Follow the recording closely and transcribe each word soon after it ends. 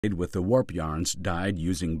with the warp yarns dyed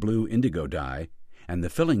using blue indigo dye and the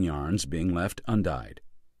filling yarns being left undyed.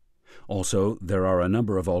 Also, there are a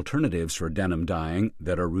number of alternatives for denim dyeing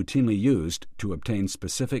that are routinely used to obtain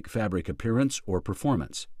specific fabric appearance or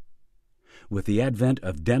performance. With the advent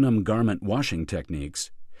of denim garment washing techniques,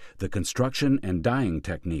 the construction and dyeing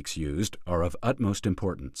techniques used are of utmost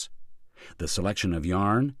importance. The selection of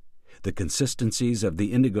yarn, the consistencies of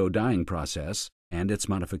the indigo dyeing process, and its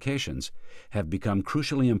modifications have become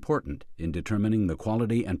crucially important in determining the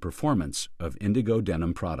quality and performance of indigo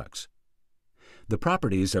denim products. The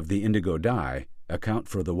properties of the indigo dye account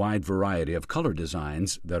for the wide variety of color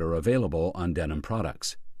designs that are available on denim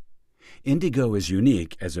products. Indigo is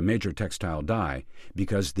unique as a major textile dye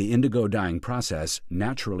because the indigo dyeing process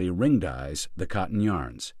naturally ring dyes the cotton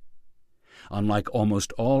yarns. Unlike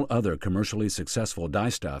almost all other commercially successful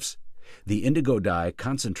dyestuffs, the indigo dye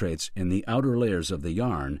concentrates in the outer layers of the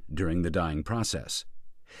yarn during the dyeing process.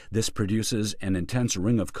 This produces an intense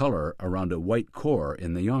ring of color around a white core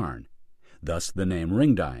in the yarn, thus the name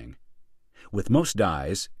ring dyeing. With most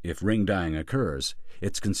dyes, if ring dyeing occurs,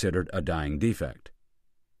 it's considered a dyeing defect.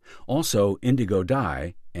 Also, indigo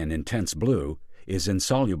dye, an intense blue, is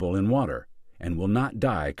insoluble in water and will not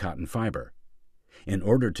dye cotton fiber. In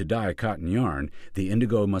order to dye cotton yarn, the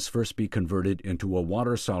indigo must first be converted into a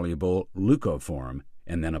water-soluble leucoform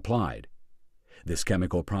and then applied. This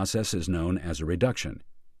chemical process is known as a reduction.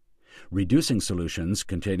 Reducing solutions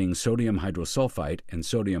containing sodium hydrosulfite and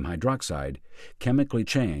sodium hydroxide chemically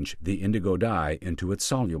change the indigo dye into its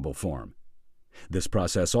soluble form. This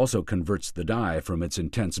process also converts the dye from its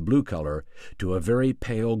intense blue color to a very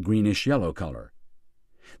pale greenish-yellow color.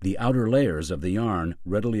 The outer layers of the yarn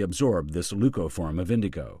readily absorb this leucoform of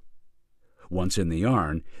indigo. Once in the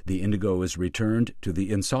yarn, the indigo is returned to the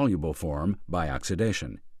insoluble form by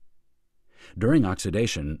oxidation. During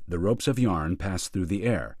oxidation, the ropes of yarn pass through the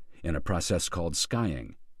air in a process called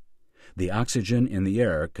skying. The oxygen in the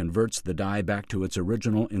air converts the dye back to its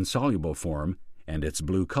original insoluble form, and its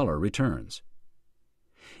blue color returns.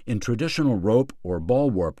 In traditional rope or ball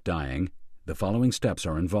warp dyeing, the following steps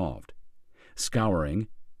are involved: scouring,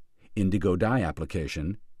 indigo dye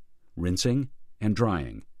application, rinsing, and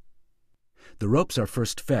drying. The ropes are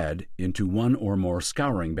first fed into one or more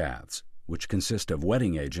scouring baths, which consist of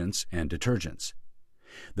wetting agents and detergents.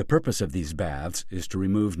 The purpose of these baths is to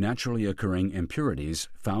remove naturally occurring impurities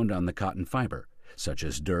found on the cotton fiber, such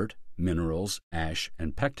as dirt, minerals, ash,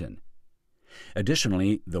 and pectin.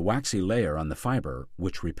 Additionally, the waxy layer on the fiber,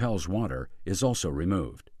 which repels water, is also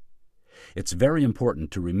removed. It's very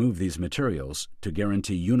important to remove these materials to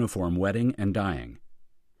guarantee uniform wetting and dyeing.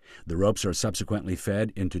 The ropes are subsequently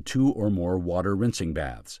fed into 2 or more water rinsing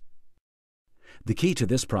baths. The key to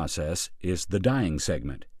this process is the dyeing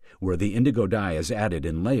segment, where the indigo dye is added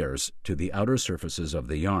in layers to the outer surfaces of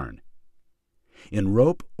the yarn. In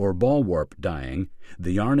rope or ball warp dyeing,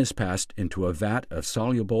 the yarn is passed into a vat of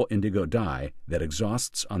soluble indigo dye that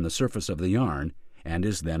exhausts on the surface of the yarn and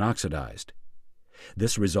is then oxidized.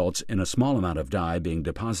 This results in a small amount of dye being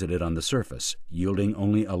deposited on the surface, yielding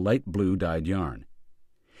only a light blue dyed yarn.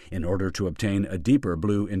 In order to obtain a deeper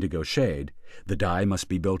blue indigo shade, the dye must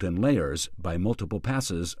be built in layers by multiple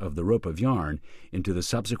passes of the rope of yarn into the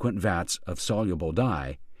subsequent vats of soluble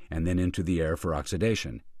dye and then into the air for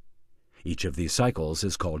oxidation. Each of these cycles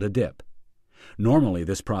is called a dip. Normally,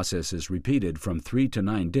 this process is repeated from 3 to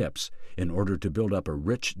 9 dips in order to build up a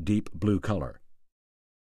rich, deep blue color.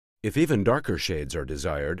 If even darker shades are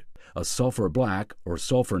desired, a sulfur black or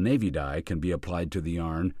sulfur navy dye can be applied to the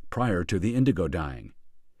yarn prior to the indigo dyeing.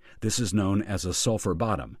 This is known as a sulfur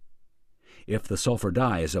bottom. If the sulfur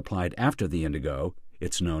dye is applied after the indigo,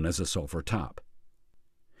 it's known as a sulfur top.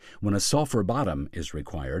 When a sulfur bottom is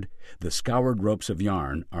required, the scoured ropes of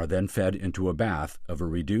yarn are then fed into a bath of a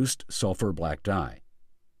reduced sulfur black dye.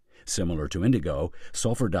 Similar to indigo,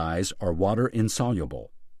 sulfur dyes are water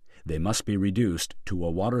insoluble. They must be reduced to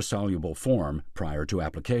a water-soluble form prior to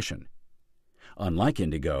application. Unlike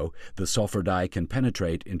indigo, the sulfur dye can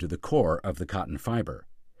penetrate into the core of the cotton fiber,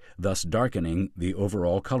 thus darkening the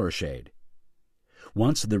overall color shade.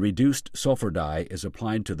 Once the reduced sulfur dye is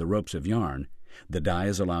applied to the ropes of yarn, the dye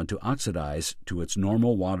is allowed to oxidize to its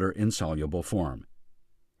normal water-insoluble form.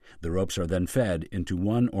 The ropes are then fed into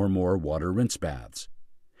 1 or more water rinse baths.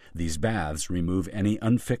 These baths remove any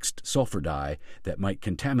unfixed sulfur dye that might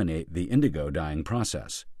contaminate the indigo dyeing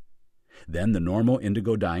process. Then the normal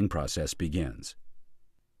indigo dyeing process begins.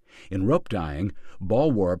 In rope dyeing,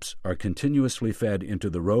 ball warps are continuously fed into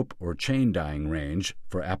the rope or chain dyeing range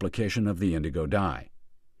for application of the indigo dye.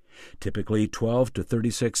 Typically, 12 to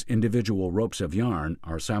 36 individual ropes of yarn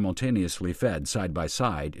are simultaneously fed side by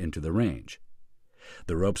side into the range.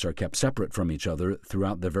 The ropes are kept separate from each other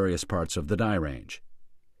throughout the various parts of the dye range.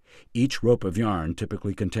 Each rope of yarn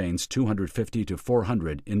typically contains 250 to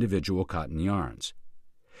 400 individual cotton yarns.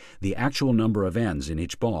 The actual number of ends in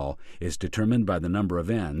each ball is determined by the number of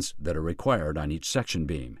ends that are required on each section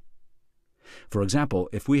beam. For example,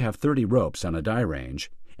 if we have 30 ropes on a dye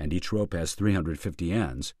range, and each rope has 350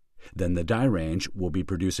 ends, then the dye range will be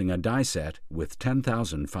producing a dye set with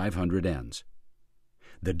 10,500 ends.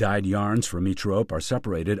 The dyed yarns from each rope are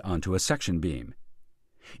separated onto a section beam.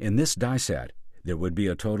 In this dye set, there would be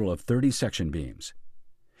a total of 30 section beams.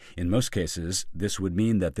 In most cases, this would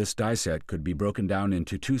mean that this dye set could be broken down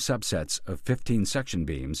into two subsets of 15 section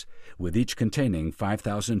beams, with each containing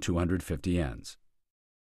 5,250 ends.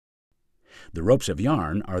 The ropes of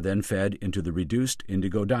yarn are then fed into the reduced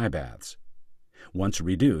indigo dye baths. Once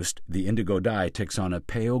reduced, the indigo dye takes on a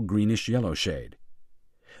pale greenish-yellow shade.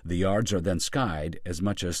 The yards are then skied as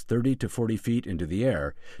much as 30 to 40 feet into the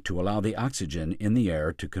air to allow the oxygen in the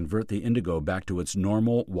air to convert the indigo back to its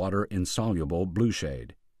normal water-insoluble blue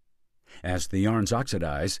shade. As the yarns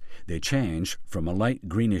oxidize, they change from a light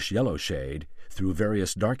greenish-yellow shade through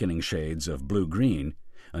various darkening shades of blue-green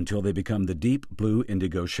until they become the deep blue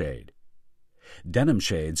indigo shade. Denim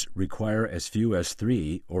shades require as few as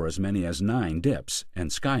 3 or as many as 9 dips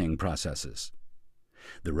and skying processes.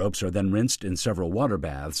 The ropes are then rinsed in several water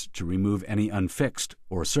baths to remove any unfixed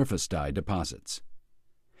or surface dye deposits.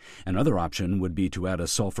 Another option would be to add a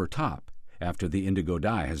sulfur top after the indigo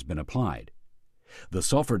dye has been applied. The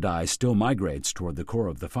sulfur dye still migrates toward the core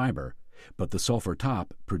of the fiber, but the sulfur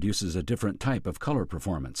top produces a different type of color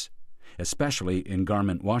performance, especially in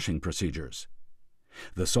garment washing procedures.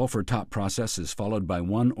 The sulfur top process is followed by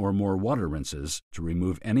 1 or more water rinses to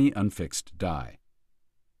remove any unfixed dye.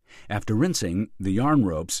 After rinsing, the yarn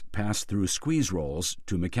ropes pass through squeeze rolls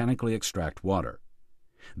to mechanically extract water.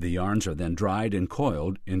 The yarns are then dried and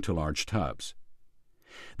coiled into large tubs.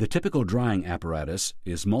 The typical drying apparatus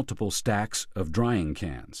is multiple stacks of drying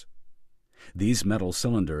cans. These metal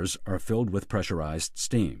cylinders are filled with pressurized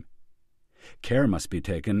steam. Care must be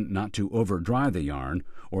taken not to over-dry the yarn,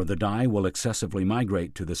 or the dye will excessively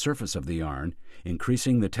migrate to the surface of the yarn,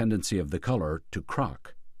 increasing the tendency of the color to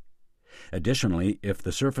crock. Additionally, if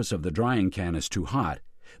the surface of the drying can is too hot,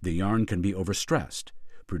 the yarn can be overstressed,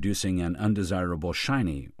 producing an undesirable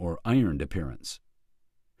shiny or ironed appearance.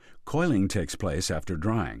 Coiling takes place after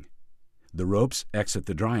drying. The ropes exit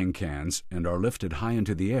the drying cans and are lifted high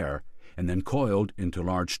into the air and then coiled into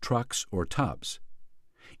large trucks or tubs.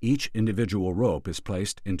 Each individual rope is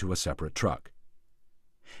placed into a separate truck.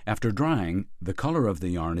 After drying, the color of the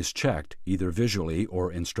yarn is checked either visually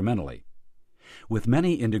or instrumentally. With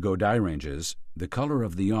many indigo dye ranges, the color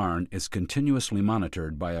of the yarn is continuously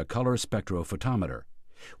monitored by a color spectrophotometer,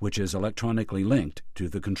 which is electronically linked to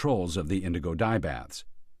the controls of the indigo dye baths.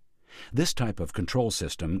 This type of control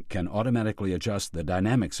system can automatically adjust the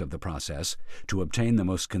dynamics of the process to obtain the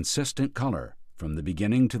most consistent color from the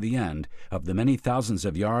beginning to the end of the many thousands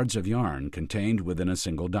of yards of yarn contained within a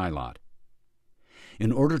single dye lot.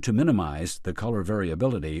 In order to minimize the color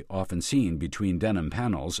variability often seen between denim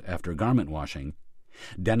panels after garment washing,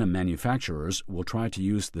 denim manufacturers will try to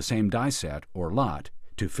use the same dye set or lot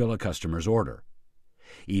to fill a customer's order.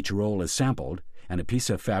 Each roll is sampled, and a piece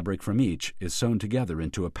of fabric from each is sewn together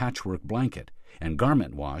into a patchwork blanket and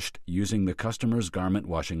garment washed using the customer's garment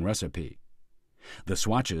washing recipe. The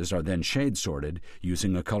swatches are then shade sorted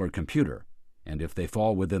using a color computer, and if they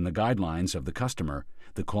fall within the guidelines of the customer,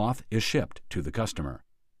 the cloth is shipped to the customer.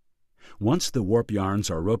 Once the warp yarns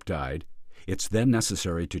are rope dyed, it's then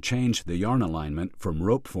necessary to change the yarn alignment from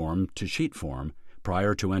rope form to sheet form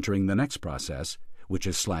prior to entering the next process, which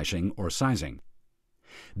is slashing or sizing.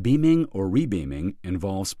 Beaming or rebeaming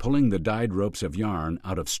involves pulling the dyed ropes of yarn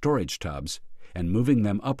out of storage tubs and moving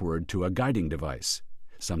them upward to a guiding device,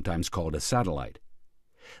 sometimes called a satellite.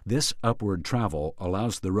 This upward travel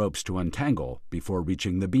allows the ropes to untangle before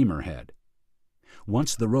reaching the beamer head.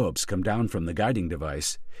 Once the ropes come down from the guiding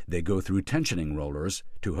device, they go through tensioning rollers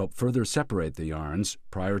to help further separate the yarns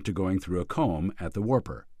prior to going through a comb at the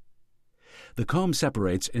warper. The comb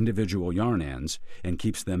separates individual yarn ends and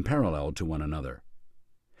keeps them parallel to one another.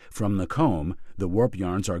 From the comb, the warp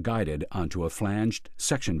yarns are guided onto a flanged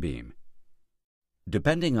section beam.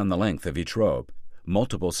 Depending on the length of each rope,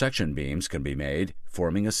 multiple section beams can be made,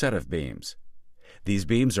 forming a set of beams. These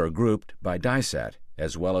beams are grouped by dye set,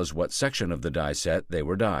 as well as what section of the dye set they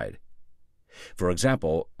were dyed. For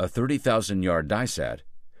example, a 30,000-yard dye set,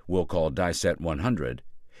 we'll call dye set 100,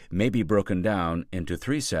 may be broken down into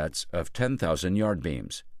 3 sets of 10,000-yard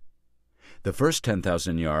beams. The first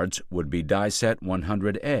 10,000 yards would be dye set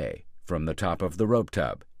 100A from the top of the rope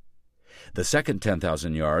tub. The second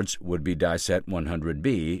 10,000 yards would be die set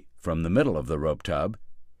 100B from the middle of the rope tub,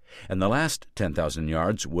 and the last 10,000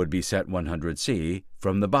 yards would be set 100C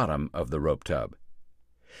from the bottom of the rope tub.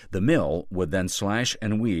 The mill would then slash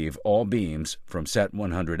and weave all beams from set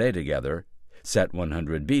 100A together, set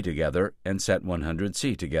 100B together, and set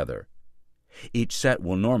 100C together. Each set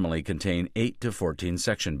will normally contain 8 to 14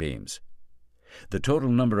 section beams. The total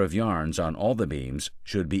number of yarns on all the beams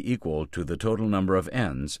should be equal to the total number of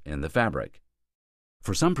ends in the fabric.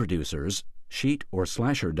 For some producers, sheet or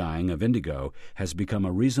slasher dyeing of indigo has become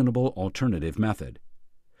a reasonable alternative method.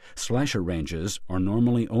 Slasher ranges are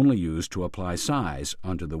normally only used to apply size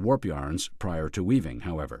onto the warp yarns prior to weaving,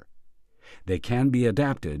 however. They can be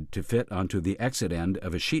adapted to fit onto the exit end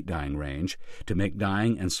of a sheet dyeing range to make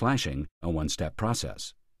dyeing and slashing a one-step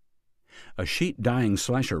process. A sheet dyeing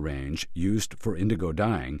slasher range used for indigo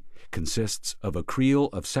dyeing consists of a creel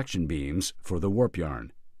of section beams for the warp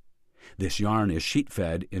yarn. This yarn is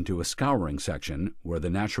sheet-fed into a scouring section where the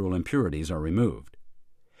natural impurities are removed.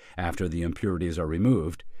 After the impurities are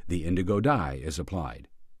removed, the indigo dye is applied.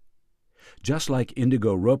 Just like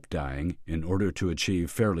indigo rope dyeing, in order to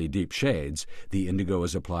achieve fairly deep shades, the indigo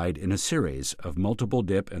is applied in a series of multiple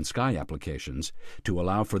dip and sky applications to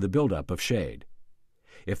allow for the buildup of shade.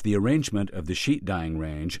 If the arrangement of the sheet dyeing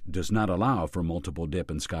range does not allow for multiple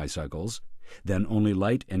dip and sky cycles, then only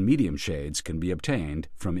light and medium shades can be obtained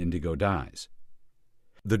from indigo dyes.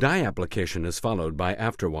 The dye application is followed by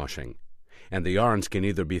afterwashing, and the yarns can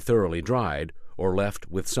either be thoroughly dried or left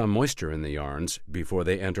with some moisture in the yarns before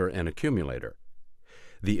they enter an accumulator.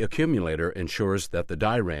 The accumulator ensures that the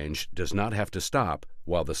dye range does not have to stop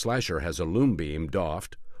while the slasher has a loom beam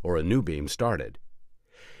doffed or a new beam started.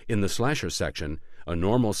 In the slasher section, a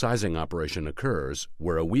normal sizing operation occurs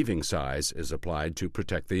where a weaving size is applied to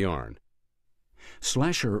protect the yarn.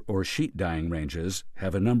 Slasher or sheet dyeing ranges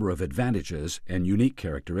have a number of advantages and unique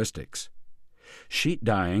characteristics. Sheet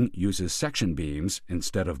dyeing uses section beams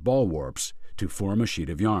instead of ball warps to form a sheet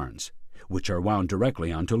of yarns, which are wound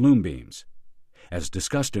directly onto loom beams. As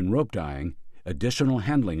discussed in rope dyeing, additional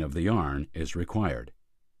handling of the yarn is required.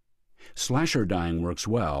 Slasher dyeing works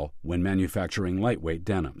well when manufacturing lightweight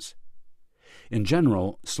denims. In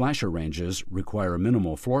general, slasher ranges require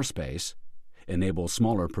minimal floor space, enable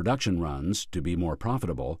smaller production runs to be more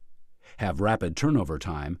profitable, have rapid turnover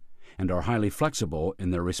time, and are highly flexible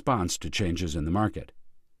in their response to changes in the market.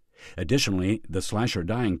 Additionally, the slasher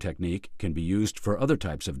dyeing technique can be used for other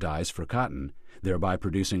types of dyes for cotton, thereby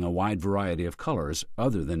producing a wide variety of colors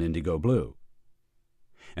other than indigo blue.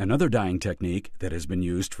 Another dyeing technique that has been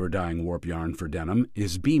used for dyeing warp yarn for denim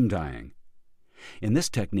is beam dyeing. In this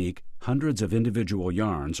technique, hundreds of individual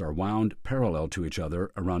yarns are wound parallel to each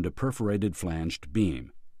other around a perforated flanged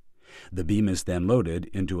beam. The beam is then loaded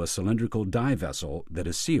into a cylindrical dye vessel that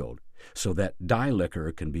is sealed so that dye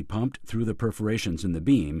liquor can be pumped through the perforations in the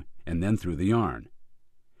beam and then through the yarn.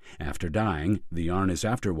 After dyeing, the yarn is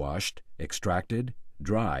afterwashed, extracted,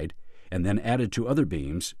 dried, and then added to other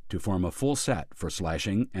beams to form a full set for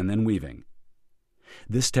slashing and then weaving.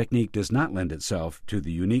 This technique does not lend itself to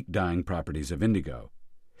the unique dyeing properties of indigo.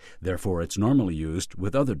 Therefore, it's normally used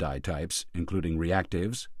with other dye types, including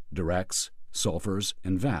reactives, directs, sulfurs,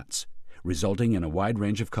 and vats, resulting in a wide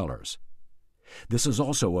range of colors. This is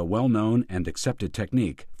also a well-known and accepted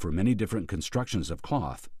technique for many different constructions of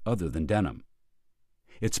cloth other than denim.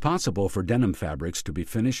 It's possible for denim fabrics to be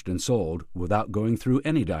finished and sold without going through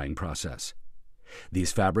any dyeing process.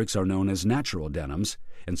 These fabrics are known as natural denims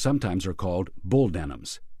and sometimes are called bull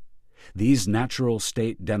denims. These natural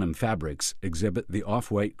state denim fabrics exhibit the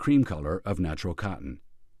off-white cream color of natural cotton.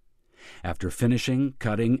 After finishing,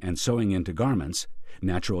 cutting, and sewing into garments,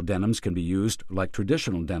 natural denims can be used like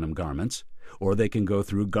traditional denim garments, or they can go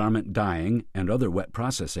through garment dyeing and other wet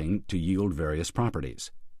processing to yield various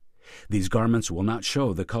properties. These garments will not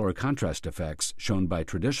show the color contrast effects shown by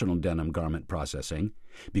traditional denim garment processing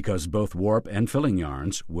because both warp and filling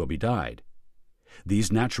yarns will be dyed.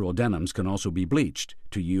 These natural denims can also be bleached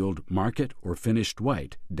to yield market or finished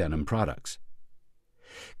white denim products.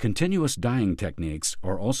 Continuous dyeing techniques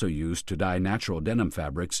are also used to dye natural denim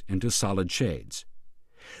fabrics into solid shades.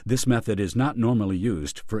 This method is not normally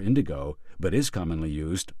used for indigo, but is commonly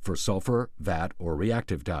used for sulfur, vat, or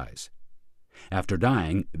reactive dyes. After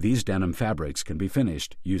dyeing, these denim fabrics can be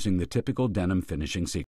finished using the typical denim finishing sequence.